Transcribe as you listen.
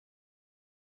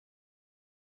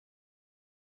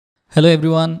Hello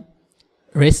everyone,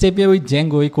 rest API with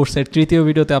Zango এই কোর্সের তৃতীয়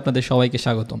ভিডিওতে আপনাদের সবাইকে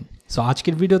স্বাগতম। সো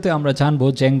আজকের ভিডিওতে আমরা জানবো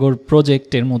জ্যাঙ্গোর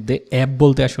প্রজেক্টের মধ্যে অ্যাপ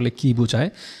বলতে আসলে কী বোঝায়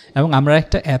এবং আমরা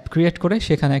একটা অ্যাপ ক্রিয়েট করে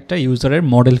সেখানে একটা ইউজারের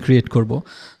মডেল ক্রিয়েট করব।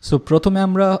 সো প্রথমে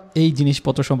আমরা এই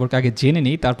জিনিসপত্র সম্পর্কে আগে জেনে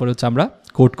নিই, তারপরে আমরা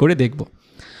কোড করে দেখব।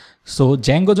 সো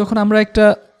জ্যাঙ্গো যখন আমরা একটা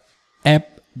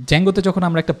জ্যাঙ্গোতে যখন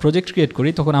আমরা একটা প্রজেক্ট ক্রিয়েট করি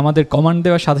তখন আমাদের কমান্ড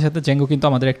দেওয়ার সাথে সাথে জ্যাঙ্গো কিন্তু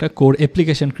আমাদের একটা কোর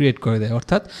অ্যাপ্লিকেশন ক্রিয়েট করে দেয়।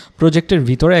 অর্থাৎ প্রজেক্টের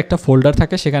ভিতরে একটা ফোল্ডার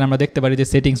থাকে, সেখানে আমরা দেখতে পারি যে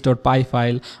settings.py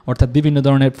ফাইল, অর্থাৎ বিভিন্ন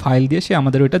ধরনের ফাইল দিয়ে সে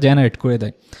আমাদের ওইটা জেনারেট করে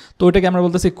দেয়। তো ওইটাকে আমরা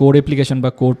বলতেছি কোর অ্যাপ্লিকেশন বা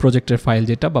কোর প্রজেক্টের ফাইল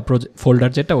যেটা বা ফোল্ডার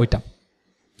যেটা ওইটা।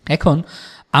 এখন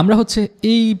আমরা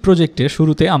এই প্রজেক্টের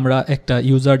শুরুতে আমরা একটা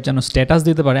ইউজার যেন স্ট্যাটাস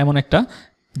দিতে পারে এমন একটা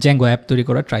জ্যাঙ্গো অ্যাপ তৈরি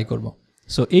করার ট্রাই করব।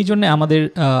 সো এই জন্য আমাদের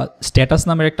স্ট্যাটাস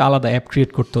নামের একটা আলাদা অ্যাপ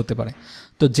ক্রিয়েট করতে হতে পারে।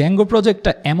 তো জ্যাঙ্গো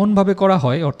প্রজেক্টটা এমনভাবে করা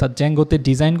হয়, অর্থাৎ জ্যাঙ্গোতে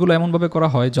ডিজাইনগুলো এমনভাবে করা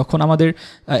হয়, যখন আমাদের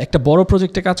একটা বড়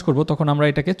প্রজেক্টে কাজ করব তখন আমরা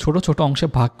এটাকে ছোট ছোট অংশে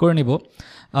ভাগ করে নিব,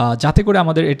 যাতে করে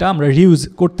আমাদের এটা আমরা রিউজ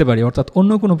করতে পারি, অর্থাৎ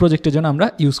অন্য কোনো প্রজেক্টের জন্য আমরা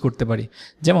ইউজ করতে পারি।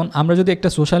 যেমন আমরা যদি একটা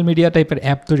সোশ্যাল মিডিয়া টাইপের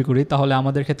অ্যাপ তৈরি করি তাহলে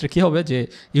আমাদের ক্ষেত্রে কী হবে যে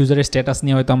ইউজারের স্ট্যাটাস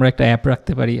নিয়ে হয়তো আমরা একটা অ্যাপ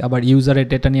রাখতে পারি, আবার ইউজারের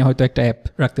ডেটা নিয়ে হয়তো একটা অ্যাপ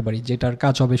রাখতে পারি যেটার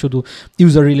কাজ হবে শুধু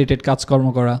ইউজার রিলেটেড কাজকর্ম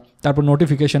করা। তারপর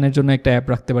নোটিফিকেশনের জন্য একটা অ্যাপ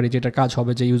রাখতে পারি যেটার কাজ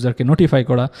হবে যে ইউজারকে নোটিফাই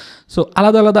করা। সো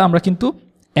আলাদা আলাদা আমরা কিন্তু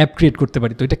অ্যাপ ক্রিয়েট করতে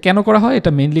পারি। তো এটা কেন করা হয়?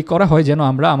 এটা মেনলি করা হয় যেন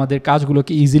আমরা আমাদের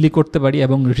কাজগুলোকে ইজিলি করতে পারি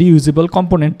এবং রিইউজেবল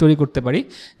কম্পোনেন্ট তৈরি করতে পারি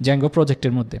জ্যাঙ্গো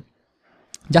প্রজেক্টের মধ্যে,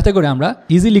 যাতে করে আমরা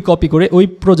ইজিলি কপি করে ওই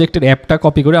প্রজেক্টের অ্যাপটা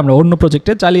কপি করে আমরা অন্য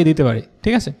প্রজেক্টে চালিয়ে দিতে পারি।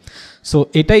 ঠিক আছে? সো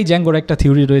এটাই জ্যাঙ্গোর একটা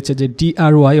থিওরি রয়েছে যে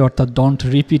DRY, অর্থাৎ ডোন্ট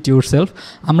রিপিট ইউর সেলফ।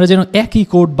 আমরা যেন একই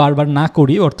কোড বারবার না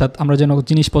করি, অর্থাৎ আমরা যেন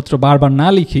জিনিসপত্র বারবার না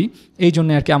লিখি, এই জন্য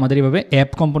আর কি আমাদের এইভাবে অ্যাপ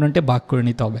কম্পোনেন্টে ভাগ করে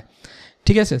নিতে হবে।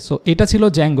 ঠিক আছে? সো এটা ছিল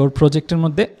জ্যাঙ্গোর প্রজেক্টের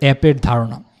মধ্যে অ্যাপের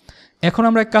ধারণা। এখন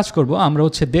আমরা এক কাজ করব, আমরা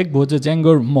দেখব যে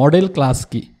জ্যাঙ্গোর মডেল ক্লাস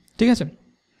কী। ঠিক আছে?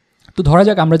 তো ধরা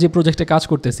যাক আমরা যে প্রজেক্টে কাজ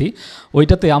করতেছি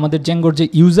ওইটাতে আমাদের জ্যাঙ্গোর যে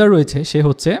ইউজার রয়েছে সে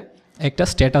একটা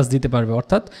স্ট্যাটাস দিতে পারবে,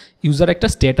 অর্থাৎ ইউজার একটা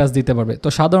স্ট্যাটাস দিতে পারবে। তো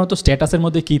সাধারণত স্ট্যাটাসের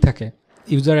মধ্যে কী থাকে?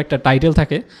 ইউজার একটা টাইটেল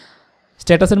থাকে,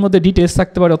 স্ট্যাটাসের মধ্যে ডিটেলস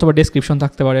থাকতে পারে অথবা ডেসক্রিপশন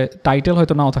থাকতে পারে, টাইটেল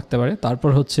হয়তো নাও থাকতে পারে। তারপর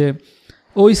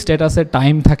ওই স্ট্যাটাসের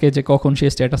টাইম থাকে যে কখন সে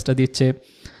স্ট্যাটাসটা দিচ্ছে,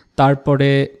 তারপরে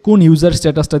কোন ইউজার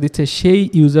স্ট্যাটাসটা দিচ্ছে সেই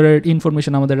ইউজারের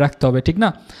ইনফরমেশন আমাদের রাখতে হবে। ঠিক না?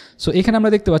 সো এখানে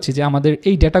আমরা দেখতে পাচ্ছি যে আমাদের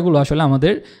এই ডেটাগুলো আসলে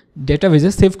আমাদের ডেটাবেজে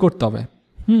সেভ করতে হবে।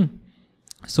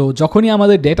 সো যখনই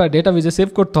আমাদের ডেটাবেজে সেভ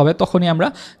করতে হবে তখনই আমরা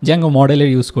জ্যাঙ্গো মডেলের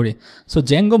ইউজ করি। সো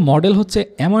জ্যাঙ্গো মডেল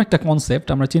এমন একটা কনসেপ্ট,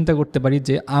 আমরা চিন্তা করতে পারি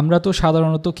যে আমরা তো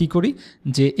সাধারণত কী করি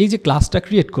যে এই যে ক্লাসটা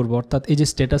ক্রিয়েট করব, অর্থাৎ এই যে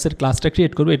স্ট্যাটাসের ক্লাসটা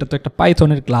ক্রিয়েট করবো, এটা তো একটা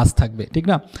পাইথনের ক্লাস থাকবে। ঠিক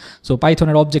না? সো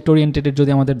পাইথনের অবজেক্ট ওরিয়েন্টেডের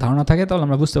যদি আমাদের ধারণা থাকে তাহলে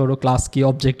আমরা বুঝতে পারবো ক্লাস কী,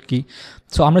 অবজেক্ট কী।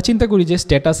 সো আমরা চিন্তা করি যে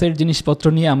স্ট্যাটাসের জিনিসপত্র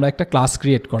নিয়ে আমরা একটা ক্লাস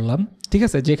ক্রিয়েট করলাম। ঠিক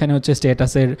আছে? যেখানে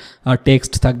স্ট্যাটাসের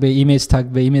টেক্সট থাকবে,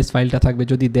 ইমেজ ফাইলটা থাকবে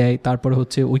যদি দেয়, তারপরে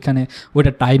ওইখানে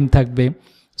ওইটা টাইম থাকবে।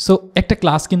 সো একটা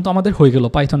ক্লাস কিন্তু আমাদের হয়ে গেল,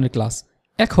 পাইথনের ক্লাস।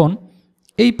 এখন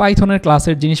এই পাইথনের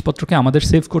ক্লাসের জিনিসপত্রকে আমাদের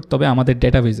সেভ করতে হবে আমাদের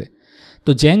ডেটাবেজে।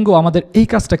 তো জ্যাঙ্গো আমাদের এই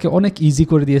কাজটাকে অনেক ইজি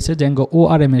করে দিয়েছে জ্যাঙ্গো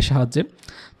ORM এর সাহায্যে।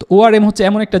 তো ORM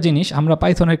এমন একটা জিনিস, আমরা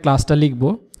পাইথনের ক্লাসটা লিখবো।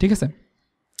 ঠিক আছে?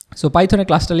 সো পাইথনের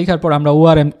ক্লাসটা লেখার পর আমরা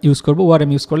ORM ইউজ করব। ORM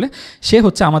ইউজ করলে সে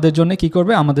আমাদের জন্য কী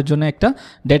করবে? আমাদের জন্য একটা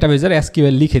ডেটাবেজের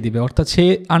SQL লিখে দিবে, অর্থাৎ সে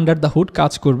আন্ডার দ্য হুড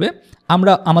কাজ করবে।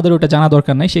 আমাদের ওটা জানা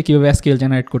দরকার নাই সে কীভাবে SQL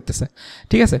জেনারেট করতেছে।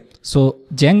 ঠিক আছে? সো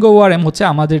জ্যাঙ্গো ORM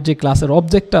আমাদের যে ক্লাসের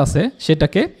অবজেক্টটা আছে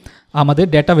সেটাকে আমাদের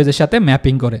ডেটাবেজের সাথে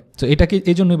ম্যাপিং করে। সো এটাকে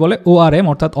এই জন্যই বলে ORM,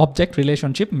 অর্থাৎ অবজেক্ট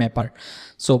রিলেশনশিপ ম্যাপার।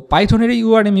 সো পাইথনের এই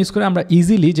ORM ইউজ করে আমরা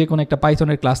ইজিলি যে কোনো একটা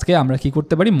পাইথনের ক্লাসকে আমরা কী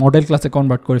করতে পারি? মডেল ক্লাসে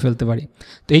কনভার্ট করে ফেলতে পারি।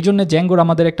 তো এই জন্য জ্যাঙ্গোর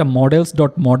আমাদের একটা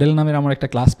models.model নামের আমরা একটা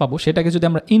ক্লাস পাবো, সেটাকে যদি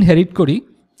আমরা ইনহেরিট করি,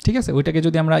 ঠিক আছে, ওইটাকে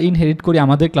যদি আমরা ইনহেরিট করি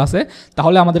আমাদের ক্লাসে,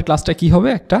 তাহলে আমাদের ক্লাসটা কী হবে?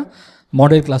 একটা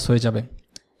মডেল ক্লাস হয়ে যাবে।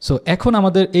 সো এখন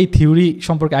আমাদের এই থিওরি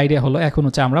সম্পর্কে আইডিয়া হলো, এখন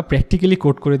আমরা প্র্যাকটিক্যালি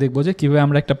কোড করে দেখবো যে কীভাবে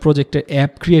আমরা একটা প্রজেক্টের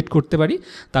অ্যাপ ক্রিয়েট করতে পারি,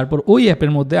 তারপর ওই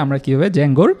অ্যাপের মধ্যে আমরা কীভাবে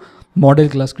জ্যাঙ্গোর মডেল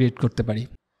ক্লাস ক্রিয়েট করতে পারি।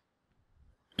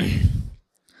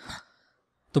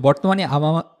 তো বর্তমানে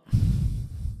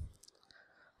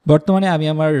আমি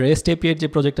আমার রেস্ট এপিআই যে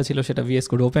প্রজেক্টটা ছিল সেটা VS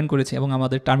কোড ওপেন করেছি এবং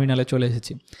আমাদের টার্মিনালে চলে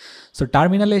এসেছি। সো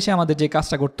টার্মিনালে এসে আমাদের যে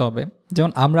কাজটা করতে হবে,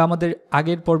 যেমন আমরা আমাদের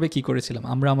আগের পর্বে কী করেছিলাম,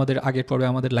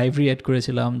 আমাদের লাইব্রেরি অ্যাড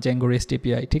করেছিলাম জ্যাঙ্গো রেস্ট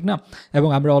এপিআই। ঠিক না? এবং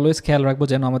আমরা অলওয়েজ খেয়াল রাখবো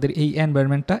যেন আমাদের এই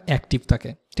এনভায়রনমেন্টটা অ্যাক্টিভ থাকে।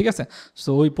 ঠিক আছে? সো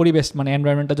ওই পরিবেশ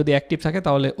এনভায়রনমেন্টটা যদি অ্যাক্টিভ থাকে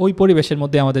তাহলে ওই পরিবেশের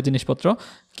মধ্যে আমাদের জিনিসপত্র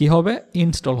কী হবে?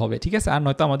 ইনস্টল হবে। ঠিক আছে? আর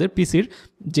নয়তো আমাদের পিসির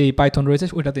যেই পাইথন রয়েছে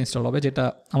ওইটাতে ইনস্টল হবে, যেটা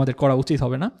আমাদের করা উচিত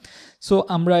হবে না। সো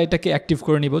আমরা এটাকে অ্যাক্টিভ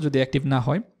করে নিব যদি অ্যাক্টিভ না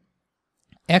হয়।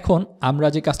 এখন আমরা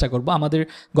যে কাজটা করব, আমাদের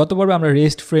গত পর্বে আমরা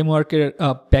রেস্ট ফ্রেমওয়ার্কের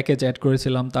প্যাকেজ অ্যাড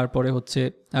করেছিলাম, তারপরে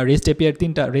রেস্ট এপিআই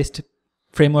 3টা রেস্ট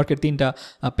ফ্রেমওয়ার্কের 3টা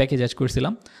প্যাকেজ অ্যাড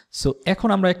করেছিলাম। সো এখন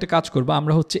আমরা একটা কাজ করব,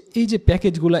 আমরা হচ্ছে এই যে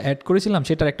প্যাকেজগুলো অ্যাড করেছিলাম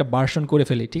সেটার একটা ভার্সন করে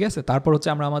ফেলি, ঠিক আছে। তারপর হচ্ছে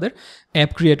আমরা আমাদের অ্যাপ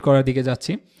ক্রিয়েট করার দিকে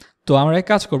যাচ্ছি। তো আমরা এক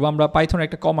কাজ করব, আমরা পাইথনে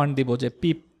একটা কমান্ড দিব যে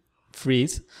পিপ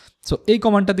ফ্রিজ। সো এই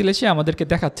কমান্ডটা দিলে সে আমাদেরকে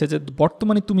দেখাচ্ছে যে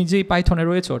বর্তমানে তুমি যেই পাইথনে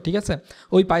রয়েছো, ঠিক আছে,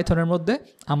 ওই পাইথনের মধ্যে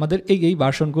আমাদের এই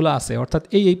ভার্সনগুলো আছে, অর্থাৎ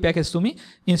এই প্যাকেজ তুমি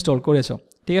ইনস্টল করেছো,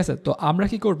 ঠিক আছে। তো আমরা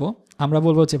কি করব, আমরা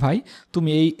বলবো যে ভাই তুমি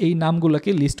এই নামগুলোকে,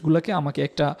 লিস্টগুলোকে আমাকে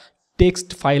একটা টেক্সট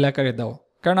ফাইল আকারে দাও,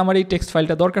 কারণ আমার এই টেক্সট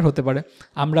ফাইলটা দরকার হতে পারে।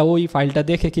 আমরা ওই ফাইলটা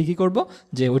দেখে কী করব,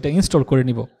 যে ওইটা ইনস্টল করে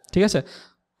নিব, ঠিক আছে।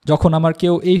 যখন আমার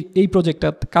কেউ এই প্রজেক্টটা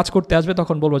কাজ করতে আসবে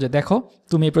তখন বলবো যে দেখো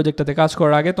তুমি এই প্রজেক্টটাতে কাজ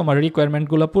করার আগে তোমার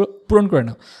রিকোয়ারমেন্টগুলো পূরণ করে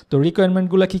নাও। তো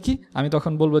রিকোয়ারমেন্টগুলো কী আমি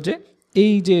তখন বলবো যে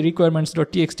এই যে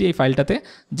requirements.txt এই ফাইলটাতে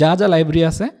যা যা লাইব্রেরি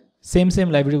আছে সেম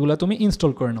লাইব্রেরিগুলো তুমি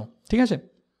ইনস্টল করে নাও, ঠিক আছে।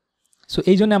 সো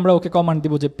এই জন্য আমরা ওকে কমান্ড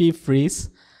দিব যে pip freeze,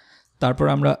 তারপর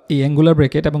আমরা এই অ্যাঙ্গুলার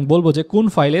ব্রেকেট এবং বলবো যে কোন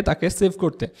ফাইলে তাকে সেভ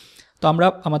করতে। তো আমরা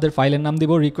আমাদের ফাইলের নাম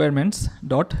দিব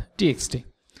requirements.txt।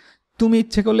 তুমি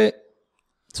ইচ্ছে করলে,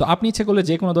 সো আপনি ইচ্ছে করলে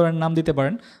যে কোনো ধরনের নাম দিতে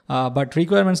পারেন, বাট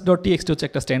requirements.txt হচ্ছে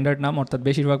একটা স্ট্যান্ডার্ড নাম, অর্থাৎ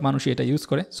বেশিরভাগ মানুষই এটা ইউজ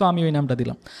করে। সো আমি ওই নামটা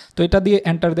দিলাম। তো এটা দিয়ে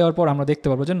এন্টার দেওয়ার পর আমরা দেখতে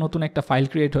পারবো যে নতুন একটা ফাইল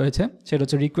ক্রিয়েট হয়েছে, সেটা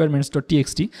হচ্ছে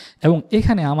requirements.txt, এবং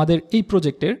এখানে আমাদের এই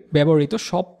প্রজেক্টের ব্যবহৃত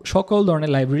সকল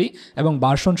ধরনের লাইব্রেরি এবং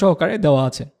ভার্সন সহকারে দেওয়া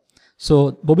আছে। সো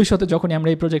ভবিষ্যতে যখনই আমরা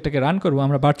এই প্রজেক্টটাকে রান করবো,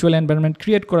 আমরা ভার্চুয়াল এনভায়রনমেন্ট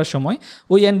ক্রিয়েট করার সময়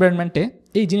ওই এনভায়রনমেন্টে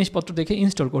এই জিনিসপত্র দেখে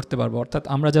ইনস্টল করতে পারবো। অর্থাৎ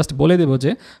আমরা জাস্ট বলে দেবো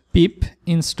যে পিপ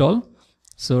ইনস্টল,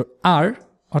 সো আর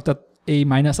অর্থাৎ এই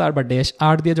 -r বা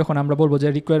 -r দিয়ে যখন আমরা বলবো যে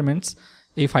রিকোয়ারমেন্টস,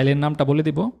 এই ফাইলের নামটা বলে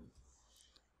দিব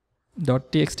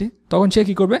 .txt, তখন সে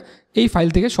কী করবে, এই ফাইল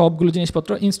থেকে সবগুলো জিনিসপত্র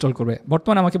ইনস্টল করবে।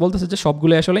 বর্তমানে আমাকে বলতেছে যে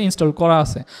সবগুলো আসলে ইনস্টল করা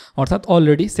আছে, অর্থাৎ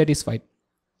অলরেডি স্যাটিসফাইড।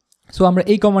 সো আমরা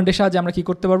এই কমান্ডের সাহায্যে আমরা কী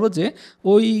করতে পারবো, যে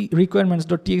ওই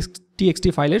requirements.txt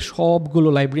ফাইলের সবগুলো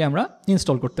লাইব্রেরি আমরা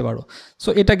ইনস্টল করতে পারবো। সো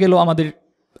এটা গেল আমাদের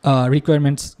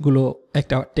রিকোয়ারমেন্টসগুলো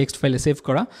একটা টেক্সট ফাইলে সেভ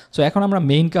করা। সো এখন আমরা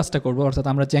মেইন কাজটা করব, অর্থাৎ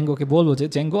আমরা জ্যাঙ্গোকে বলবো যে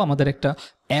জ্যাঙ্গো আমাদের একটা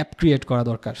অ্যাপ ক্রিয়েট করা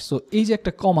দরকার। সো এই যে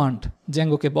একটা কমান্ড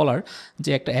জ্যাঙ্গোকে বলার যে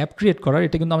একটা অ্যাপ ক্রিয়েট করার,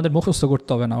 এটা কিন্তু আমাদের মুখস্থ করতে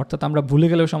হবে না, অর্থাৎ আমরা ভুলে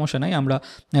গেলেও সমস্যা নাই, আমরা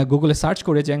গুগলে সার্চ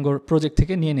করে জ্যাঙ্গোর প্রজেক্ট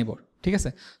থেকে নিয়ে নেব, ঠিক আছে।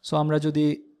 সো আমরা যদি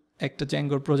একটা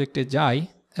জ্যাঙ্গোর প্রজেক্টে যাই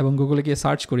এবং গুগলে গিয়ে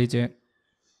সার্চ করি, যে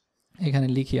এখানে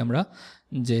লিখি আমরা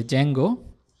যে জ্যাঙ্গো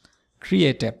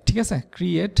ক্রিয়েট অ্যাপ, ঠিক আছে,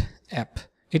 ক্রিয়েট অ্যাপ,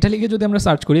 এটা লিখে যদি আমরা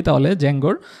সার্চ করি তাহলে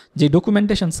জ্যাঙ্গোর যে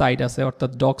ডকুমেন্টেশন সাইট আছে,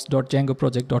 অর্থাৎ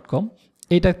docs.djangoproject.com,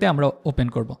 এইটাতে আমরা ওপেন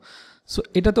করব। সো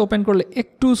এটাতে ওপেন করলে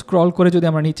একটু স্ক্রল করে যদি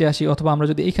আমরা নিচে আসি, অথবা আমরা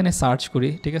যদি এখানে সার্চ করি,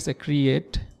 ঠিক আছে, ক্রিয়েট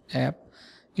অ্যাপ,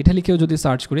 এটা লিখেও যদি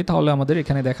সার্চ করি তাহলে আমাদের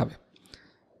এখানে দেখাবে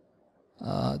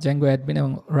জ্যাঙ্গো অ্যাডমিন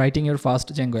এবং writing your first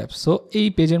Zango app. So এই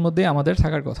পেজের মধ্যে আমাদের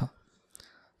থাকার কথা।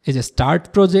 এই যে স্টার্ট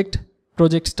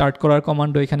প্রজেক্ট স্টার্ট করার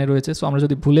কমান্ডও এখানে রয়েছে। সো আমরা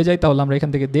যদি ভুলে যাই তাহলে আমরা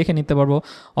এখান থেকে দেখে নিতে পারবো,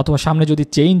 অথবা সামনে যদি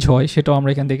চেঞ্জ হয় সেটাও আমরা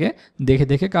এখান থেকে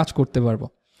দেখে কাজ করতে পারবো।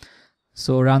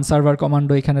 সো রান সার্ভার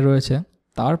কমান্ডও এখানে রয়েছে।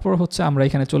 তারপর হচ্ছে আমরা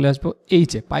এখানে চলে আসবো এই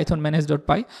যে পাইথন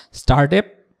manage.py স্টার্ট অ্যাপ,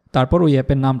 তারপর ওই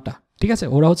অ্যাপের নামটা, ঠিক আছে।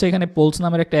 ওরা হচ্ছে এখানে পোলস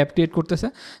নামের একটা অ্যাপ ক্রিয়েট করতেছে,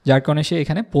 যার কারণে সে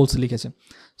এখানে পোলস লিখেছে।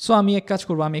 সো আমি এক কাজ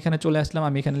করবো, আমি এখানে চলে আসলাম,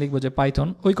 আমি এখানে লিখবো যে পাইথন,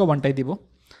 ওই কমান্ডটাই দিব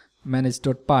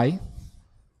manage.py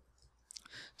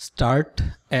start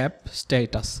app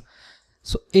status.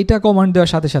 So এইটা কমান্ড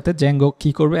দেওয়ার সাথে সাথে জ্যাঙ্গো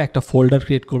কী করবে, একটা ফোল্ডার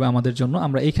ক্রিয়েট করবে আমাদের জন্য।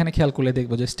 আমরা এইখানে খেয়াল করলে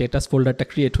দেখবো যে স্ট্যাটাস ফোল্ডারটা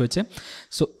ক্রিয়েট হয়েছে।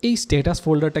 সো এই স্ট্যাটাস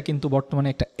ফোল্ডারটা কিন্তু বর্তমানে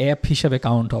একটা অ্যাপ হিসাবে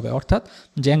কাউন্ট হবে, অর্থাৎ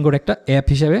জ্যাঙ্গোর একটা অ্যাপ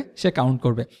হিসাবে সে কাউন্ট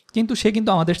করবে, কিন্তু সে কিন্তু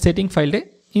আমাদের সেটিং ফাইলে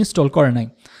ইনস্টল করে নাই,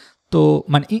 তো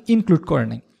মানে ইনক্লুড করে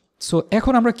নাই। সো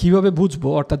এখন আমরা কীভাবে বুঝবো,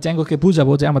 অর্থাৎ জ্যাঙ্গোকে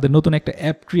বুঝাবো যে আমাদের নতুন একটা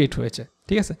অ্যাপ ক্রিয়েট হয়েছে,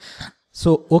 ঠিক আছে।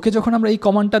 সো ওকে যখন আমরা এই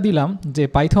কমান্ডটা দিলাম যে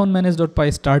Python manage.py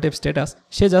start app status,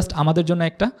 সে জাস্ট আমাদের জন্য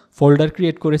একটা ফোল্ডার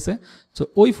ক্রিয়েট করেছে। সো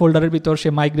ওই ফোল্ডারের ভিতর সে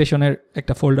মাইগ্রেশনের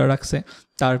একটা ফোল্ডার রাখছে,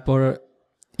 তারপর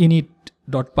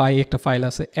init.py একটা ফাইল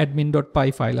আছে, admin.py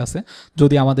ফাইল আছে।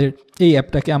 যদি আমাদের এই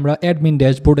অ্যাপটাকে আমরা অ্যাডমিন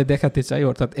ড্যাশবোর্ডে দেখাতে চাই,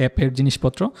 অর্থাৎ অ্যাপের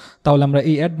জিনিসপত্র, তাহলে আমরা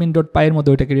এই admin.py এর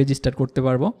মধ্যে ওইটাকে রেজিস্টার করতে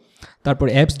পারবো। তারপর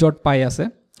apps.py আছে,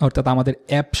 অর্থাৎ আমাদের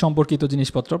অ্যাপ সম্পর্কিত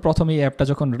জিনিসপত্র, প্রথমেই অ্যাপটা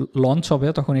যখন লঞ্চ হবে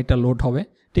তখন এটা লোড হবে,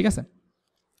 ঠিক আছে।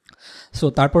 সো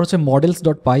তারপর হচ্ছে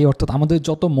models.py, অর্থাৎ আমাদের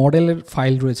যত মডেলের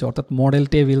ফাইল রয়েছে, অর্থাৎ মডেল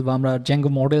টেবিল বা আমরা জ্যাঙ্গো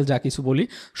মডেল যা কিছু বলি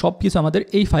সব কিছু আমাদের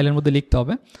এই ফাইলের মধ্যে লিখতে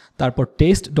হবে। তারপর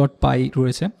test.py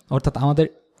রয়েছে, অর্থাৎ আমাদের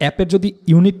অ্যাপের যদি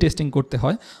ইউনিট টেস্টিং করতে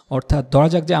হয়, অর্থাৎ ধরা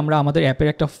যাক যে আমরা আমাদের অ্যাপের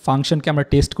একটা ফাংশনকে আমরা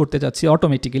টেস্ট করতে যাচ্ছি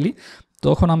অটোমেটিক্যালি,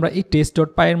 তখন আমরা এই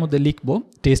test.py এর মধ্যে লিখব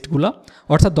টেস্টগুলো।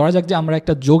 অর্থাৎ ধরা যাক যে আমরা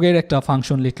একটা যোগের একটা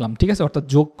ফাংশন লিখলাম, ঠিক আছে, অর্থাৎ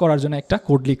যোগ করার জন্য একটা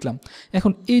কোড লিখলাম।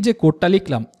 এখন এই যে কোডটা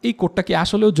লিখলাম, এই কোডটা কি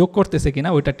আসলেও যোগ করতেছে কিনা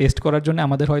ওইটা টেস্ট করার জন্য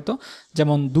আমাদের হয়তো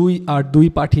যেমন 2 আর 2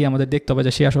 পাঠিয়ে আমাদের দেখতে হবে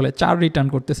যে সে আসলে 4 রিটার্ন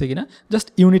করতেছে কিনা, জাস্ট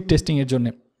ইউনিট টেস্টিংয়ের জন্য।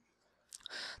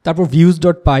 তারপর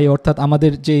views.py, অর্থাৎ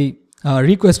আমাদের যেই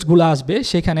রিকোয়েস্টগুলো আসবে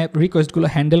সেখানে রিকোয়েস্টগুলো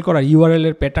হ্যান্ডেল করার ইউআরএল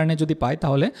এর প্যাটার্নে যদি পায়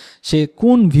তাহলে সে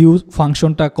কোন ভিউ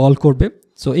ফাংশনটা কল করবে।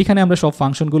 সো এখানে আমরা সব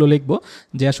ফাংশনগুলো লিখবো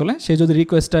যে আসলে সে যদি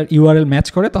রিকোয়েস্টার ইউআরএল ম্যাচ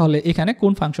করে তাহলে এখানে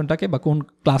কোন ফাংশনটাকে বা কোন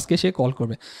ক্লাসকে সে কল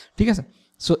করবে, ঠিক আছে।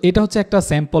 সো এটা হচ্ছে একটা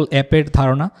স্যাম্পল অ্যাপের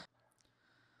ধারণা।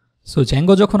 সো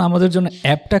জ্যাঙ্গো যখন আমাদের জন্য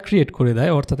অ্যাপটা ক্রিয়েট করে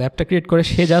দেয়, অর্থাৎ অ্যাপটা ক্রিয়েট করে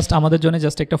সে জাস্ট আমাদের জন্য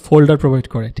জাস্ট একটা ফোল্ডার প্রোভাইড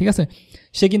করে, ঠিক আছে।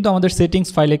 সে কিন্তু আমাদের সেটিংস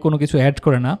ফাইলে কোনো কিছু অ্যাড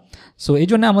করে না। সো এই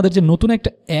জন্য আমাদের যে নতুন একটা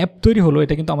অ্যাপ তৈরি হলো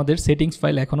এটা কিন্তু আমাদের সেটিংস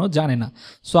ফাইল এখনও জানে না।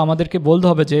 সো আমাদেরকে বলতে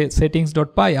হবে যে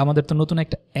settings.py আমাদের তো নতুন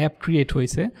একটা অ্যাপ ক্রিয়েট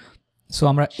হয়েছে। সো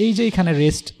আমরা এই যে এখানে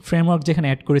রেস্ট ফ্রেমওয়ার্ক যেখানে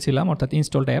অ্যাড করেছিলাম অর্থাৎ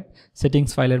ইনস্টলড অ্যাপ সেটিংস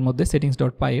ফাইলের মধ্যে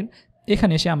settings.py এর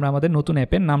এখানে এসে আমরা আমাদের নতুন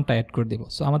অ্যাপের নামটা অ্যাড করে দেব।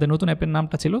 সো আমাদের নতুন অ্যাপের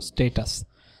নামটা ছিল স্ট্যাটাস,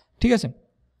 ঠিক আছে।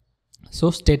 সো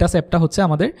স্ট্যাটাস অ্যাপটা হচ্ছে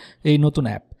আমাদের এই নতুন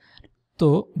অ্যাপ। তো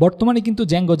বর্তমানে কিন্তু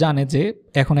জ্যাঙ্গো জানে যে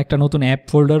এখন একটা নতুন অ্যাপ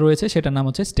ফোল্ডার রয়েছে সেটার নাম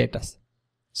হচ্ছে স্ট্যাটাস।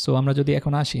 সো আমরা যদি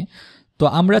এখন আসি তো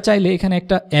আমরা চাইলে এখানে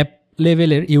একটা অ্যাপ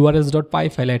লেভেলের urls.py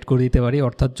ফাইল অ্যাড করে দিতে পারি,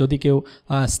 অর্থাৎ যদি কেউ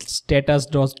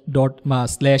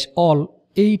status.all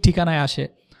এই ঠিকানায় আসে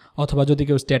অথবা যদি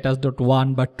কেউ status.1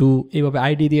 বা 2 এইভাবে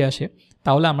আইডি দিয়ে আসে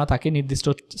তাহলে আমরা তাকে নির্দিষ্ট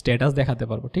স্ট্যাটাস দেখাতে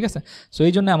পারবো, ঠিক আছে। সো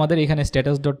এই জন্য আমাদের এখানে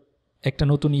একটা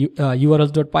নতুন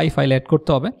urls.py ফাইল অ্যাড করতে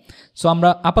হবে। সো আমরা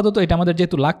আপাতত এটা আমাদের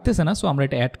যেহেতু লাগতেছে না সো আমরা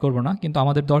এটা অ্যাড করব না, কিন্তু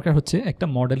আমাদের দরকার হচ্ছে একটা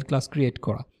মডেল ক্লাস ক্রিয়েট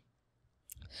করা।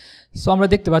 সো আমরা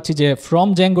দেখতে পাচ্ছি যে ফ্রম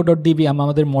django.db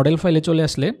আমাদের মডেল ফাইলে চলে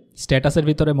আসলে স্ট্যাটাসের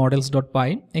ভিতরে models.py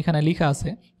এখানে লেখা আছে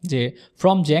যে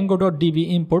ফ্রম django.db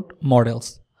ইম্পোর্ট মডেলস,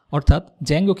 অর্থাৎ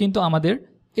জ্যাঙ্গো কিন্তু আমাদের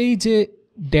এই যে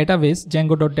ডেটাবেস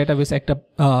django.database একটা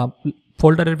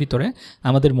ফোল্ডারের ভিতরে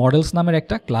আমাদের মডেলস নামের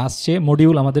একটা ক্লাস সে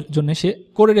মডিউল আমাদের জন্য সে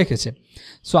করে রেখেছে।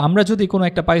 সো আমরা যদি কোনো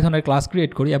একটা পাইথনের ক্লাস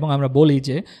ক্রিয়েট করি এবং আমরা বলি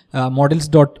যে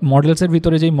মডেলসের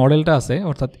ভিতরে যেই মডেলটা আছে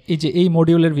অর্থাৎ এই যে এই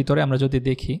মডিউলের ভিতরে আমরা যদি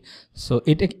দেখি সো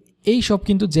এটা এই সব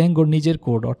কিন্তু জ্যাঙ্গোর নিজের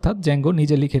কোড, অর্থাৎ জ্যাঙ্গো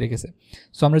নিজে লিখে রেখেছে।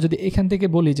 সো আমরা যদি এখান থেকে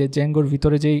বলি যে জ্যাঙ্গোর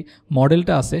ভিতরে যেই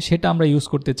মডেলটা আছে সেটা আমরা ইউজ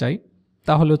করতে চাই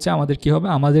তাহলে হচ্ছে আমাদের কি হবে,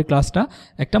 আমাদের ক্লাসটা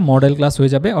একটা মডেল ক্লাস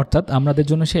হয়ে যাবে, অর্থাৎ আমাদের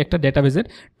জন্য সে একটা ডেটাবেসের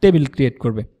টেবিল ক্রিয়েট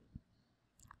করবে।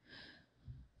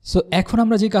 সো এখন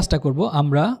আমরা যে কাজটা করব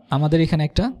আমরা আমাদের এখানে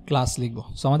একটা ক্লাস লিখব।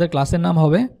 সো আমাদের ক্লাসের নাম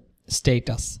হবে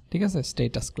স্ট্যাটাস, ঠিক আছে,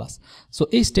 স্ট্যাটাস ক্লাস। সো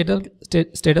এই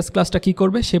স্ট্যাটাস ক্লাসটা কি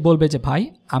করবে, সে বলবে যে ভাই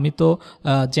আমি তো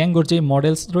জ্যাঙ্গোর যে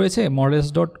মডেলস রয়েছে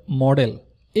models.model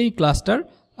এই ক্লাসটার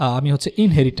আমি হচ্ছে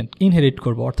ইনহেরিট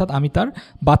করব, অর্থাৎ আমি তার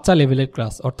বাচ্চা লেভেলের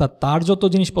ক্লাস, অর্থাৎ তার যত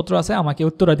জিনিসপত্র আছে আমাকে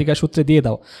উত্তরাধিকার সূত্রে দিয়ে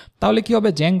দাও। তাহলে কি হবে,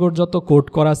 জ্যাঙ্গোর যত কোড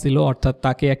করা ছিল অর্থাৎ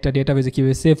তাকে একটা ডেটাবেসে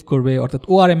কীভাবে সেভ করবে অর্থাৎ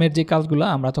ORM এর যে কাজগুলো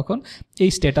আমরা তখন এই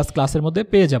স্ট্যাটাস ক্লাসের মধ্যে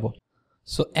পেয়ে যাব।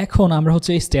 সো এখন আমরা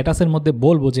হচ্ছে এই স্ট্যাটাসের মধ্যে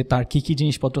বলবো যে তার কী কী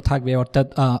জিনিসপত্র থাকবে, অর্থাৎ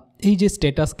এই যে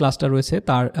স্ট্যাটাস ক্লাসটা রয়েছে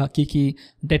তার কী কী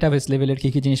ডেটাবেস লেভেলের কী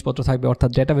কী জিনিসপত্র থাকবে, অর্থাৎ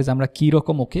ডেটাবেস আমরা কী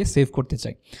রকম ওকে সেভ করতে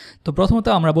চাই। তো প্রথমত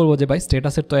আমরা বলবো যে ভাই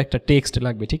স্ট্যাটাসের তো একটা টেক্সট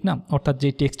লাগবে, ঠিক না, অর্থাৎ যে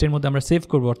টেক্সটের মধ্যে আমরা সেভ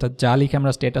করবো অর্থাৎ যা লিখে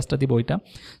আমরা স্ট্যাটাসটা দিব ওইটা।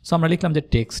 সো আমরা লিখলাম যে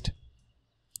টেক্সট।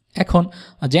 এখন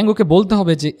জ্যাঙ্গোকে বলতে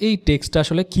হবে যে এই টেক্সটটা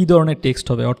আসলে কী ধরনের টেক্সট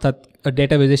হবে, অর্থাৎ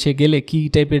ডেটাবেসে সে গেলে কী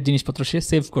টাইপের জিনিসপত্র সে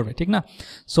সেভ করবে, ঠিক না।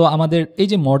 সো আমাদের এই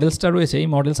যে মডেলসটা রয়েছে এই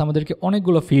মডেলস আমাদেরকে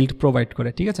অনেকগুলো ফিল্ড প্রোভাইড করে,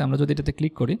 ঠিক আছে। আমরা যদি এটাতে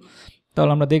ক্লিক করি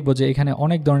তাহলে আমরা দেখবো যে এখানে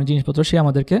অনেক ধরনের জিনিসপত্র সে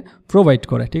আমাদেরকে প্রোভাইড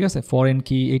করে, ঠিক আছে, ফরেন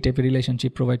কি এই টাইপের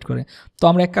রিলেশনশিপ প্রোভাইড করে। তো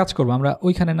আমরা এক কাজ করবো, আমরা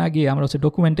ওইখানে না গিয়ে আমরা হচ্ছে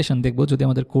ডকুমেন্টেশন দেখবো যদি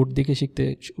আমাদের কোড দেখে শিখতে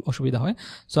অসুবিধা হয়।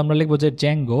 সো আমরা লিখবো যে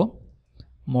জ্যাঙ্গো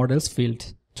মডেলস ফিল্ড।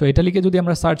 সো এটা লিখে যদি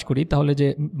আমরা সার্চ করি তাহলে যে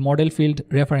মডেল ফিল্ড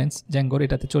রেফারেন্স জ্যাঙ্গোর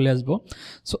এটাতে চলে আসবো।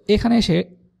 সো এখানে এসে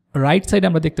রাইট সাইডে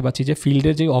আমরা দেখতে পাচ্ছি যে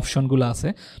ফিল্ডের যে অপশনগুলো আছে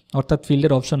অর্থাৎ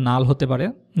ফিল্ডের অপশন নাল হতে পারে,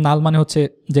 নাল মানে হচ্ছে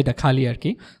যেটা খালি আর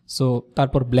কি। সো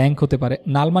তারপর ব্ল্যাঙ্ক হতে পারে,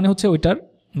 নাল মানে হচ্ছে ওইটার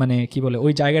মানে কি বলে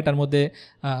ওই জায়গাটার মধ্যে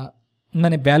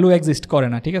মানে ভ্যালু এক্সিস্ট করে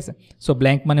না, ঠিক আছে। সো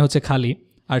ব্ল্যাঙ্ক মানে হচ্ছে খালি,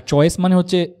 আর চয়েস মানে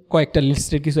হচ্ছে কয়েকটা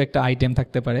লিস্টের কিছু একটা আইটেম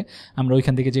থাকতে পারে, আমরা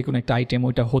ওইখান থেকে যে কোনো একটা আইটেম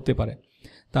ওইটা হতে পারে।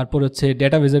 তারপর হচ্ছে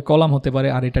ডেটাবেসের কলাম হতে পারে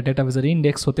আর এটা ডেটাবেসের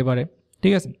ইন্ডেক্স হতে পারে,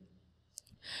 ঠিক আছে।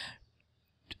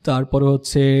 তারপরে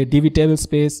হচ্ছে DB table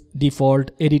space default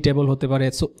editable হতে পারে।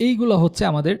 সো এইগুলো হচ্ছে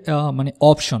আমাদের মানে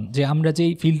অপশন, যে আমরা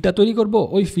যেই ফিল্ডটা তৈরি করব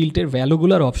ওই ফিল্ডের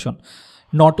ভ্যালুগুলার অপশন,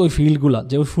 নট ওই ফিল্ডগুলা,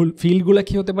 যে ওই ফিল্ডগুলা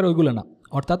কী হতে পারে ওইগুলো না,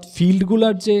 অর্থাৎ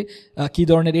ফিল্ডগুলার যে কী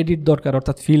ধরনের এডিট দরকার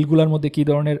অর্থাৎ ফিল্ডগুলোর মধ্যে কী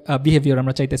ধরনের বিহেভিয়ার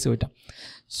আমরা চাইতেছি ওইটা।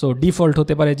 সো ডিফল্ট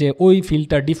হতে পারে যে ওই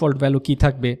ফিল্ডটার ডিফল্ট ভ্যালু কী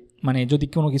থাকবে, মানে যদি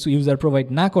কোনো কিছু ইউজার প্রোভাইড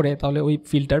না করে তাহলে ওই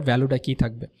ফিল্ডটার ভ্যালুটা কী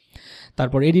থাকবে।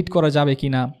 তারপর এডিট করা যাবে কি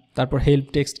না, তারপর হেল্প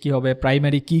টেক্সট কী হবে,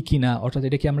 প্রাইমারি কি না, অর্থাৎ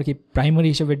এটা কি আমরা কি প্রাইমারি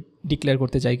হিসেবে ডিক্লেয়ার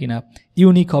করতে চাই কিনা,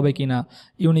 ইউনিক হবে কিনা,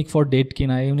 ইউনিক ফর ডেট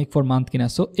কিনা, ইউনিক ফর মান্থ কিনা।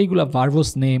 সো এইগুলো ভার্বস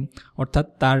নেম অর্থাৎ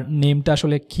তার নেমটা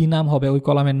আসলে কী নাম হবে ওই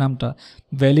কলামের নামটা,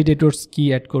 ভ্যালিডেটরস কি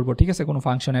অ্যাড করব, ঠিক আছে, কোনো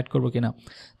ফাংশন অ্যাড করব কিনা।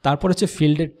 তারপর হচ্ছে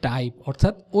ফিল্ডের টাইপ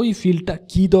অর্থাৎ ওই ফিল্ডটা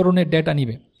কী ধরনের ডেটা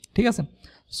নিবে, ঠিক আছে।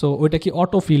 সো ওইটা কি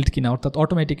অটো ফিল্ড কিনা, অর্থাৎ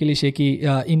অটোমেটিক্যালি সে কি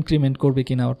ইনক্রিমেন্ট করবে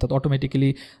কিনা, অর্থাৎ অটোমেটিক্যালি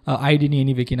আইডি নিয়ে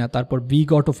নিবে কিনা। তারপর বিগ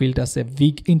অটো ফিল্ড আছে,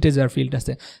 বিগ ইন্টেজার ফিল্ড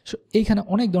আছে। সো এইখানে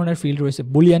অনেক ধরনের ফিল্ড রয়েছে।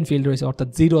 বুলিয়ান ফিল্ড রয়েছে, অর্থাৎ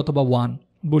 0 অথবা 1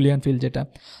 বুলিয়ান ফিল্ড যেটা।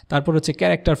 তারপর হচ্ছে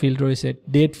ক্যারেক্টার ফিল্ড রয়েছে,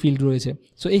 ডেট ফিল্ড রয়েছে।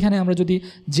 সো এখানে আমরা যদি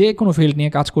যে কোনো ফিল্ড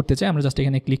নিয়ে কাজ করতে চাই, আমরা জাস্ট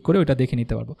এখানে ক্লিক করে ওইটা দেখে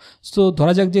নিতে পারবো। সো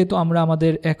ধরা যাক যেহেতু আমরা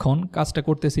আমাদের এখন কাজটা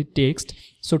করতেছি টেক্সট,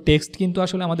 সো টেক্সট কিন্তু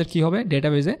আসলে আমাদের কী হবে,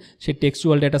 ডেটাবেজে সেই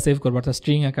টেক্সচুয়াল ডেটা সেভ করবো, অর্থাৎ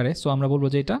স্ট্রিং আকারে। সো আমরা বলবো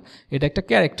যে এটা একটা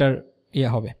ক্যারেক্টার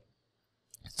হবে।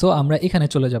 সো আমরা এখানে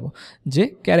চলে যাব যে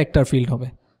ক্যারেক্টার ফিল্ড হবে।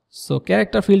 সো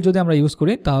ক্যারেক্টার ফিল্ড যদি আমরা ইউজ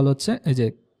করি তাহলে হচ্ছে এই যে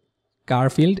কার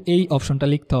ফিল্ড, এই অপশনটা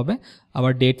লিখতে হবে।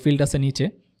 আবার ডেট ফিল্ড আছে নিচে।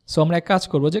 সো আমরা এক কাজ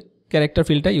করবো যে ক্যারেক্টার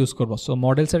ফিল্ডটা ইউজ করবো। সো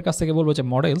মডেলসের কাছ থেকে বলবো যে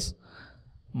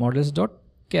মডেলস ডট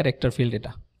ক্যারেক্টার ফিল্ড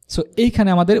এটা। সো এইখানে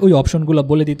আমাদের ওই অপশনগুলো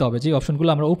বলে দিতে হবে, যে অপশনগুলো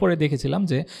আমরা উপরে দেখেছিলাম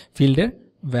যে ফিল্ডের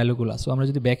ভ্যালুগুলো। সো আমরা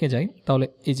যদি ব্যাকে যাই তাহলে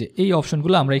এই যে এই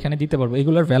অপশনগুলো আমরা এখানে দিতে পারবো,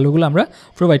 এগুলোর ভ্যালুগুলো আমরা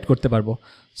প্রোভাইড করতে পারবো।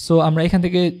 সো আমরা এখান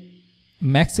থেকে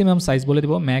ম্যাক্সিমাম সাইজ বলে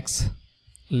দেবো, ম্যাক্স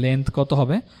লেন্থ কত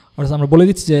হবে, অর্থাৎ আমরা বলে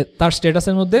দিচ্ছি যে তার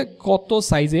স্ট্যাটাসের মধ্যে কত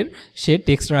সাইজের সে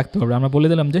টেক্সট রাখতে পারবে। আমরা বলে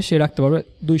দিলাম যে সে রাখতে পারবে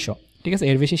 200, ঠিক আছে,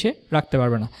 এর বেশি সে রাখতে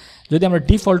পারবে না। যদি আমরা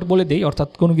ডিফল্ট বলে দিই, অর্থাৎ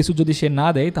কোনো কিছু যদি সে না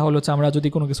দেয়, তাহলে হচ্ছে আমরা যদি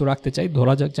কোনো কিছু রাখতে চাই,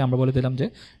 ধরা যাক যে আমরা বলে দিলাম যে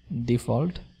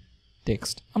ডিফল্ট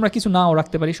টেক্সট, আমরা কিছু নাও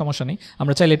রাখতে পারি, সমস্যা নেই।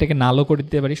 আমরা চাইলে এটাকে নালও করে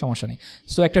দিতে পারি, সমস্যা নেই।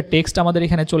 সো একটা টেক্সট আমাদের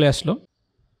এখানে চলে আসলো।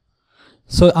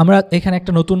 সো আমরা এখানে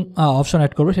একটা নতুন অপশন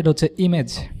অ্যাড করবো, সেটা হচ্ছে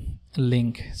ইমেজ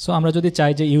লিঙ্ক। সো আমরা যদি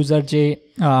চাই যে ইউজার যে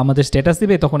আমাদের স্ট্যাটাস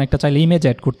দিবে, তখন একটা চাইলে ইমেজ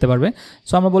অ্যাড করতে পারবে।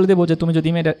 সো আমরা বলে দেবো যে তুমি যদি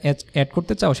ইমেজ অ্যাড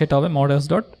করতে চাও, সেটা হবে models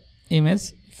dot image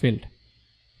field.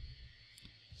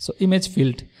 So image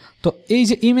field, তো এই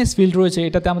যে ইমেজ ফিল্ড রয়েছে,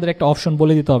 এটাতে আমাদের একটা অপশন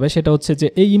বলে দিতে হবে, সেটা হচ্ছে যে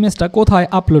এই ইমেজটা কোথায়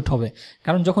আপলোড হবে।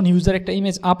 কারণ যখন ইউজার একটা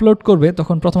ইমেজ আপলোড করবে,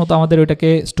 তখন প্রথমত আমাদের ওইটাকে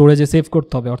স্টোরেজে সেভ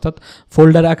করতে হবে, অর্থাৎ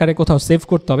ফোল্ডার আকারে কোথাও সেভ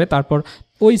করতে হবে। তারপর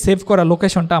ওই সেভ করা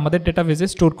লোকেশনটা আমাদের ডেটাবেজে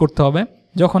স্টোর করতে হবে।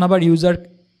 যখন আবার ইউজার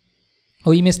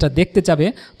ওই ইমেজটা দেখতে চাবে,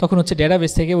 তখন হচ্ছে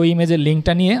ডেটাবেস থেকে ওই ইমেজের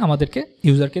লিঙ্কটা নিয়ে আমাদেরকে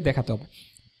ইউজারকে দেখাতে হবে,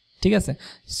 ঠিক আছে।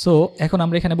 সো এখন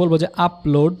আমরা এখানে বলবো যে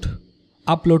আপলোড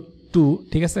টু,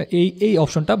 ঠিক আছে, এই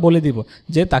অপশনটা বলে দিব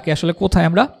যে তাকে আসলে কোথায়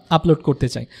আমরা আপলোড করতে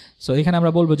চাই। সো এখানে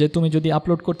আমরা বলবো যে তুমি যদি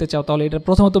আপলোড করতে চাও, তাহলে এটা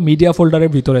প্রথমত মিডিয়া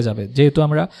ফোল্ডারের ভিতরে যাবে, যেহেতু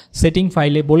আমরা সেটিং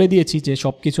ফাইলে বলে দিয়েছি যে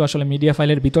সব কিছু আসলে মিডিয়া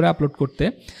ফাইলের ভিতরে আপলোড করতে।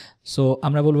 সো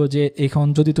আমরা বলবো যে এখন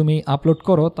যদি তুমি আপলোড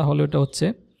করো, তাহলে ওটা হচ্ছে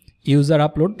ইউজার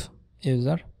আপলোড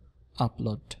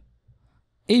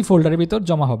এই ফোল্ডারের ভিতর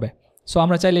জমা হবে। সো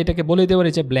আমরা চাইলে এটাকে বলে দিতে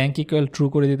পারি যে ব্ল্যাঙ্ক ইকুয়াল ট্রু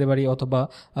করে দিতে পারি, অথবা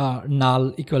নাল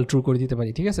ইকুয়াল ট্রু করে দিতে পারি,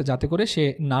 ঠিক আছে, যাতে করে সে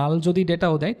নাল যদি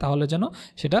ডেটাও দেয়, তাহলে যেন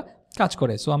সেটা কাজ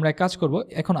করে। সো আমরা কাজ করব,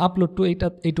 এখন আপলোড টু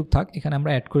এইটুক থাক, এখানে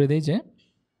আমরা অ্যাড করে দিই যে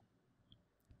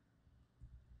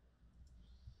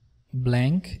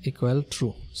blank equal true.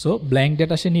 So blank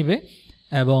data সে নিবে।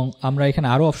 এবং আমরা এখানে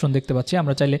আরও অপশন দেখতে পাচ্ছি,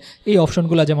 আমরা চাইলে এই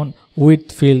অপশনগুলো যেমন উইথ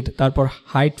ফিল্ড, তারপর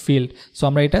হাইট ফিল্ড, সো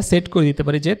আমরা এটা সেট করে দিতে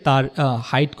পারি যে তার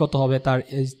হাইট কত হবে, তার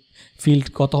ফিল্ড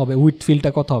কত হবে, উইথ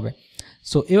ফিল্ডটা কত হবে।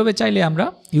 সো এভাবে চাইলে আমরা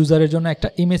ইউজারের জন্য একটা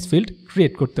ইমেজ ফিল্ড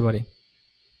ক্রিয়েট করতে পারি।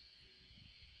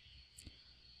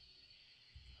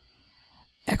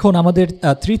 এখন আমাদের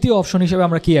তৃতীয় অপশন হিসেবে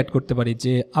আমরা কি অ্যাড করতে পারি,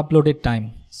 যে আপলোডেড টাইম।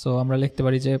 সো আমরা লিখতে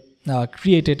পারি যে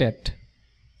ক্রিয়েটেড অ্যাট।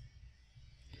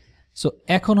 সো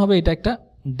এখন হবে এটা একটা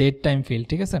ডেট টাইম ফিল্ড,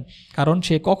 ঠিক আছে, কারণ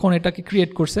সে কখন এটাকে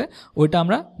ক্রিয়েট করছে ওইটা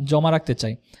আমরা জমা রাখতে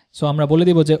চাই। সো আমরা বলে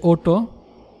দিব যে অটো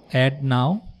অ্যাড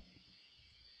নাও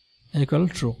ইকুয়াল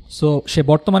ট্রু। সো সে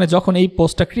বর্তমানে যখন এই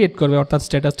পোস্টটা ক্রিয়েট করবে, অর্থাৎ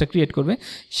স্ট্যাটাসটা ক্রিয়েট করবে,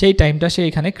 সেই টাইমটা সে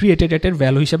এখানে ক্রিয়েটেড ডেটের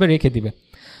ভ্যালু হিসাবে রেখে দিবে।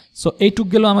 সো এইটুক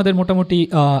গেল আমাদের মোটামুটি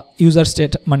ইউজার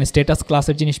স্ট্যাটাস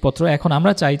ক্লাসের জিনিসপত্র। এখন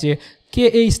আমরা চাই যে কে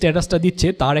এই স্ট্যাটাসটা দিচ্ছে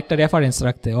তার একটা রেফারেন্স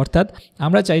রাখতে, অর্থাৎ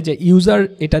আমরা চাই যে ইউজার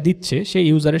এটা দিচ্ছে, সেই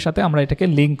ইউজারের সাথে আমরা এটাকে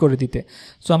লিঙ্ক করে দিতে।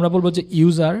 সো আমরা বলবো যে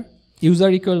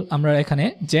ইউজার ইকুয়াল, আমরা এখানে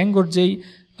জ্যাঙ্গোর যেই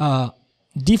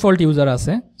ডিফল্ট ইউজার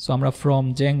আছে, সো আমরা from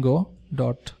Zango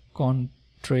dot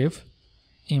contrib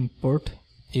import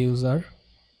user।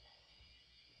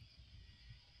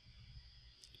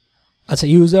 আচ্ছা,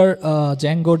 ইউজার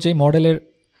জ্যাঙ্গোর যে মডেলের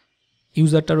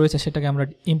ইউজারটা রয়েছে সেটাকে আমরা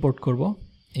ইম্পোর্ট করব,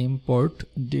 import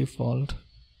default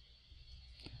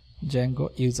Zango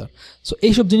user. So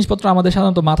এইসব জিনিসপত্র আমাদের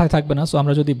সাধারণত মাথায় থাকবে না। সো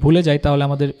আমরা যদি ভুলে যাই, তাহলে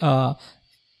আমাদের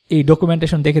এই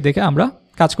ডকুমেন্টেশন দেখে দেখে আমরা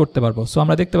কাজ করতে পারবো। সো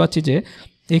আমরা দেখতে পাচ্ছি যে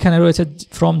এখানে রয়েছে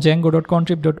from Zango dot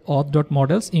contrib dot auth dot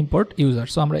models import user.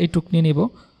 So আমরা এইটুক নিয়ে নিব।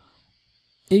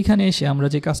 এইখানে এসে আমরা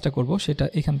যে কাজটা করব, সেটা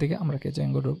এখান থেকে আমরা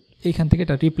জ্যাঙ্গো এইখান থেকে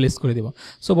এটা রিপ্লেস করে দেব।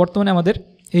 সো বর্তমানে আমাদের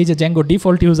এই যে জ্যাঙ্গো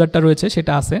ডিফল্ট ইউজারটা রয়েছে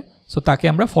সেটা আছে, সো তাকে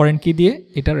আমরা ফরেন কি দিয়ে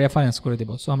এটা রেফারেন্স করে দেব।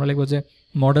 সো আমরা লিখব যে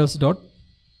মডেলস ডট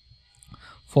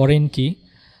ফরেন কি।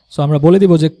 সো আমরা বলে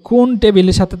দিব যে কোন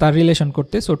টেবিলের সাথে তার রিলেশন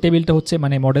করতে। সো টেবিলটা হচ্ছে,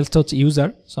 মানে মডেলসটা হচ্ছে ইউজার।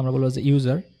 সো আমরা বলবো যে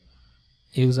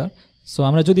ইউজার। সো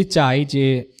আমরা যদি চাই যে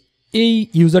এই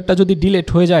ইউজারটা যদি ডিলিট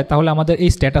হয়ে যায় তাহলে আমাদের এই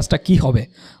স্ট্যাটাসটা কি হবে,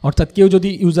 অর্থাৎ কেউ যদি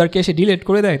ইউজারকে এসে ডিলিট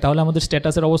করে দেয় তাহলে আমাদের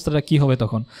স্ট্যাটাসের অবস্থাটা কি হবে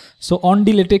তখন। সো অন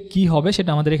ডিলিটে কি হবে সেটা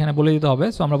আমাদের এখানে বলে দিতে হবে।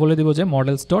 সো আমরা বলে দেবো যে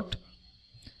মডেলস ডট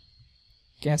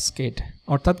ক্যাসকেড,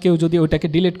 অর্থাৎ কেউ যদি ওইটাকে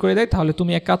ডিলিট করে দেয় তাহলে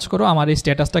তুমি এক কাজ করো, আমার এই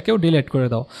স্ট্যাটাসটাকেও ডিলিট করে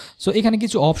দাও। সো এখানে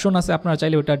কিছু অপশন আছে, আপনারা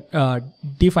চাইলে ওটা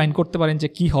ডিফাইন করতে পারেন যে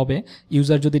কি হবে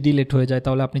ইউজার যদি ডিলিট হয়ে যায়।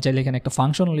 তাহলে আপনি চাইলে এখানে একটা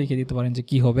ফাংশনও লিখে দিতে পারেন যে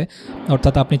কি হবে,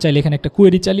 অর্থাৎ আপনি চাইলে এখানে একটা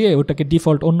কোয়েরি চালিয়ে ওটাকে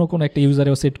ডিফল্ট অন্য কোনো একটা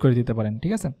ইউজারেও সেট করে দিতে পারেন,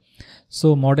 ঠিক আছে। সো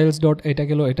মডেলস ডট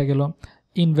এটা গেল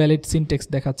ইনভ্যালিড সিনটেক্স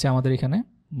দেখাচ্ছে আমাদের এখানে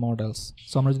মডেলস।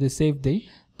 সো আমরা যদি সেভ দিই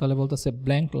তাহলে বলতেছে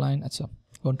ব্ল্যাঙ্ক লাইন, আচ্ছা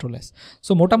কন্ট্রোল এস।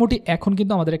 সো মোটামুটি এখন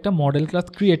কিন্তু আমাদের একটা মডেল ক্লাস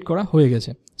ক্রিয়েট করা হয়ে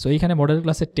গেছে। সো এইখানে মডেল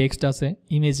ক্লাসের টেক্সট আছে,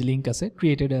 ইমেজ লিঙ্ক আছে,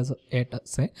 ক্রিয়েটেড অ্যাজ অ্যাড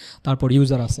আছে, তারপর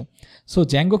ইউজার আছে। সো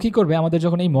জ্যাঙ্গো কী করবে, আমাদের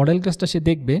যখন এই মডেল ক্লাসটা সে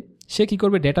দেখবে, সে কী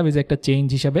করবে, ডেটাবেজে একটা চেঞ্জ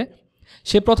হিসাবে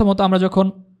সে প্রথমত আমরা যখন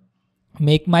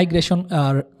মেক মাইগ্রেশন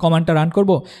আর কমান্ডটা রান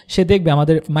করব, সে দেখবে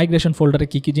আমাদের মাইগ্রেশন ফোল্ডারে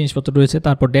কী কী জিনিসপত্র রয়েছে,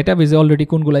 তারপর ডেটাবেজে অলরেডি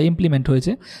কোনগুলো ইমপ্লিমেন্ট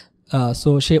হয়েছে। সো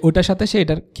সে ওটার সাথে সে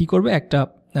এটার কী করবে, একটা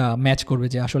ম্যাচ করবে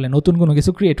যে আসলে নতুন কোনো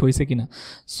কিছু ক্রিয়েট হয়েছে কিনা।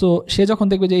 সো সে যখন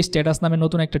দেখবে যে এই স্ট্যাটাস নামে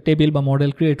নতুন একটা টেবিল বা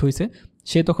মডেল ক্রিয়েট হয়েছে,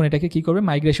 সে তখন এটাকে কী করবে,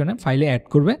 মাইগ্রেশনে ফাইলে অ্যাড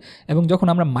করবে, এবং যখন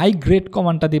আমরা মাইগ্রেট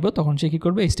কমান্ডটা দেব তখন সে কী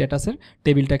করবে, এই স্ট্যাটাসের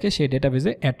টেবিলটাকে সে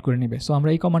ডেটাবেজে অ্যাড করে নেবে। সো আমরা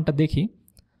এই কমান্ডটা দেখি,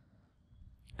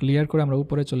 ক্লিয়ার করে আমরা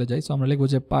উপরে চলে যাই। সো আমরা লিখব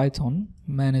যে পাইথন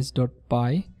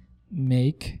manage.py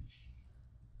মেক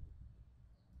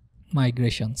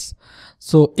মাইগ্রেশনস।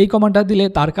 সো এই কমান্ডটা দিলে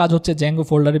তার কাজ হচ্ছে জ্যাঙ্গো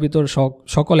ফোল্ডারের ভিতর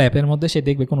সকল অ্যাপের মধ্যে সে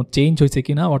দেখবে কোনো চেঞ্জ হয়েছে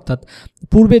কিনা, অর্থাৎ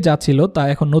পূর্বে যা ছিল তা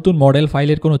এখন নতুন মডেল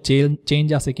ফাইলের কোনো চেঞ্জ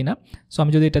আছে কিনা। সো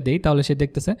আমি যদি এটা দিই তাহলে সে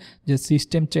দেখতেছে যে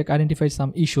system check identified some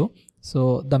issue, so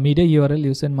the media URL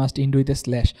ইউসেন must ইন্ড with a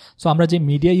slash. So আমরা যে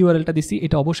মিডিয়া ইউআরএলটা দিছি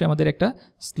এটা অবশ্যই আমাদের একটা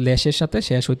স্ল্যাশের সাথে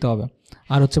শেষ হতে হবে।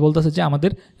 আর হচ্ছে বলতেছে যে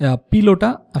আমাদের পিলোটা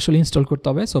আসলে ইনস্টল করতে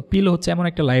হবে। সো পিলো হচ্ছে এমন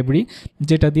একটা লাইব্রেরি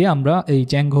যেটা দিয়ে আমরা এই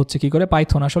জ্যাঙ্গো হচ্ছে কী করে,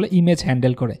 পাইথন আসলে ইমেজ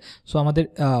হ্যান্ডেল করে। সো আমাদের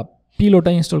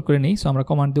পিলোটা ইনস্টল করে নিই। সো আমরা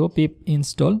কমান্ড দেবো পিপ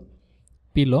ইনস্টল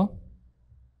পিলো।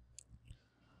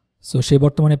 সো সে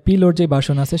বর্তমানে পিলোর যে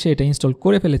ভার্সন আছে সে এটা ইনস্টল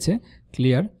করে ফেলেছে,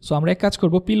 ক্লিয়ার। সো আমরা এক কাজ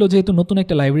করব, পিলো যেহেতু নতুন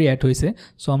একটা লাইব্রেরি অ্যাড হয়েছে,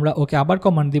 সো আমরা ওকে আবার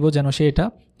কমান্ড দিব যেন সে এটা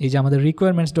এই যে আমাদের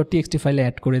রিকোয়ারমেন্টস ডট টিএক্সটি ফাইলে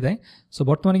অ্যাড করে দেয়। সো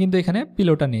বর্তমানে কিন্তু এখানে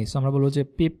পিলোটা নেই। সো আমরা বলবো যে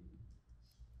পিপ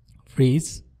fridge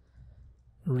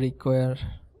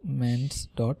requirements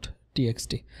dot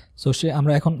TXT. So সে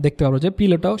আমরা এখন দেখতে পাবো যে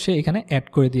পিলোটাও সে এখানে অ্যাড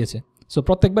করে দিয়েছে। সো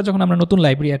প্রত্যেকবার যখন আমরা নতুন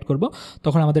লাইব্রেরি অ্যাড করব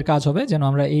তখন আমাদের কাজ হবে যেন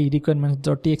আমরা এই রিকোয়ারমেন্টস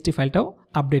ডট টিএক্সটি ফাইলটাও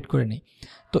আপডেট করে নিই।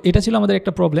 তো এটা ছিল আমাদের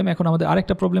একটা প্রবলেম। এখন আমাদের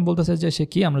আরেকটা প্রবলেম বলতেছে যে সে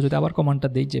কি, আমরা যদি আবার কমান্ডটা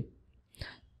দিই যে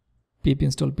পিপ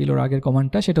ইনস্টল পিলোর আগের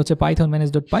কমান্ডটা, সেটা হচ্ছে পাইথন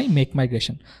manage.py মেক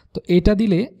মাইগ্রেশন। তো এটা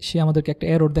দিলে সে আমাদেরকে একটা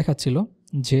এরর দেখাচ্ছিল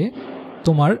যে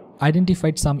তোমার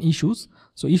আইডেন্টিফাইড সাম ইস্যুস।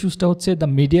 সো ইস্যুসটা হচ্ছে the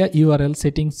media URL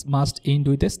settings must ইন্ড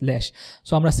with a slash.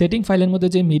 So আমরা সেটিং ফাইলের মধ্যে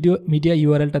যে মিডিয়া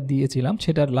ইউআরএলটা দিয়েছিলাম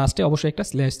সেটার লাস্টে অবশ্যই একটা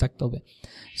স্ল্যাশ থাকতে হবে।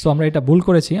 সো আমরা এটা ভুল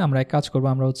করেছি। আমরা এক কাজ করবো,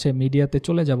 আমরা হচ্ছে মিডিয়াতে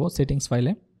চলে যাব, সেটিংস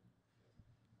ফাইলে,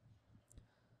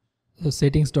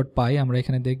 settings.py আমরা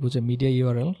এখানে দেখব যে মিডিয়া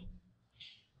ইউআরএল,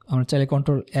 আমরা চাইলে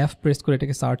কন্ট্রোল এফ প্রেস করে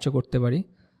এটাকে সার্চও করতে পারি।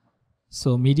 সো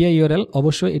মিডিয়া ইউআরএল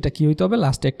অবশ্যই এটা কি হইতে হবে,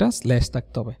 লাস্টে একটা স্ল্যাশ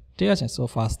থাকতে হবে, ঠিক আছে। সো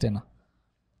ফার্স্টে না,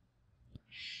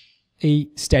 এই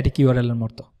স্ট্যাটিক ইউআরএলের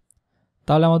মতো,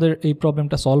 তাহলে আমাদের এই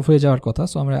প্রবলেমটা সলভ হয়ে যাওয়ার কথা।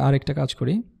 সো আমরা আরেকটা কাজ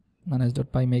করি,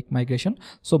 manage.py মেক মাইগ্রেশন।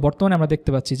 সো বর্তমানে আমরা দেখতে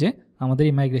পাচ্ছি যে আমাদের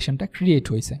এই মাইগ্রেশনটা ক্রিয়েট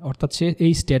হয়েছে, অর্থাৎ সে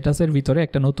এই স্ট্যাটাসের ভিতরে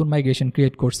একটা নতুন মাইগ্রেশন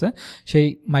ক্রিয়েট করছে। সেই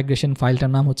মাইগ্রেশন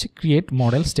ফাইলটার নাম হচ্ছে ক্রিয়েট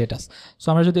মডেল স্ট্যাটাস। সো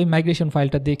আমরা যদি এই মাইগ্রেশন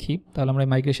ফাইলটা দেখি তাহলে আমরা এই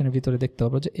মাইগ্রেশনের ভিতরে দেখতে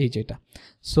পাবো যে এই যেটা।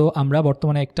 সো আমরা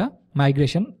বর্তমানে একটা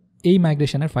এই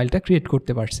মাইগ্রেশনের ফাইলটা ক্রিয়েট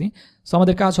করতে পারছি। সো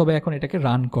আমাদের কাজ হবে এখন এটাকে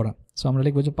রান করা। সো আমরা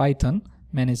লিখবো যে পাইথন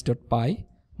manage.py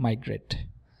migrate।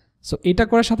 সো এটা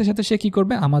করার সাথে সাথে সে কী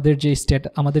করবে,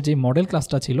 আমাদের যে মডেল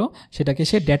ক্লাসটা ছিল সেটাকে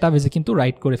সে ডেটাবেজে কিন্তু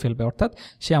রাইট করে ফেলবে, অর্থাৎ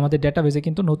সে আমাদের ডেটাবেজে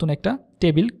কিন্তু নতুন একটা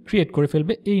টেবিল ক্রিয়েট করে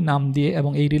ফেলবে এই নাম দিয়ে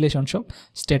এবং এই রিলেশনশিপ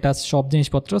স্ট্যাটাস সব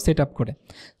জিনিসপত্র সেট আপ করে।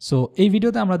 সো এই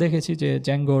ভিডিওতে আমরা দেখেছি যে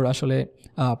জ্যাঙ্গোর আসলে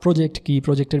প্রজেক্ট কি,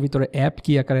 প্রজেক্টের ভিতরে অ্যাপ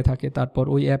কী আকারে থাকে, তারপর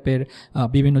ওই অ্যাপের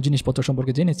বিভিন্ন জিনিসপত্র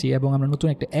সম্পর্কে জেনেছি, এবং আমরা নতুন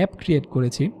একটা অ্যাপ ক্রিয়েট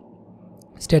করেছি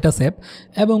স্ট্যাটাস অ্যাপ,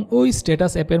 এবং ওই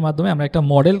স্ট্যাটাস অ্যাপের মাধ্যমে আমরা একটা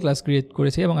মডেল ক্লাস ক্রিয়েট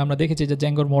করেছি এবং আমরা দেখেছি যে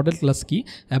জ্যাঙ্গোর মডেল ক্লাস কী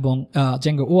এবং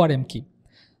জ্যাঙ্গো ওআরএম কী।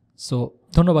 সো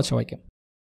ধন্যবাদ সবাইকে।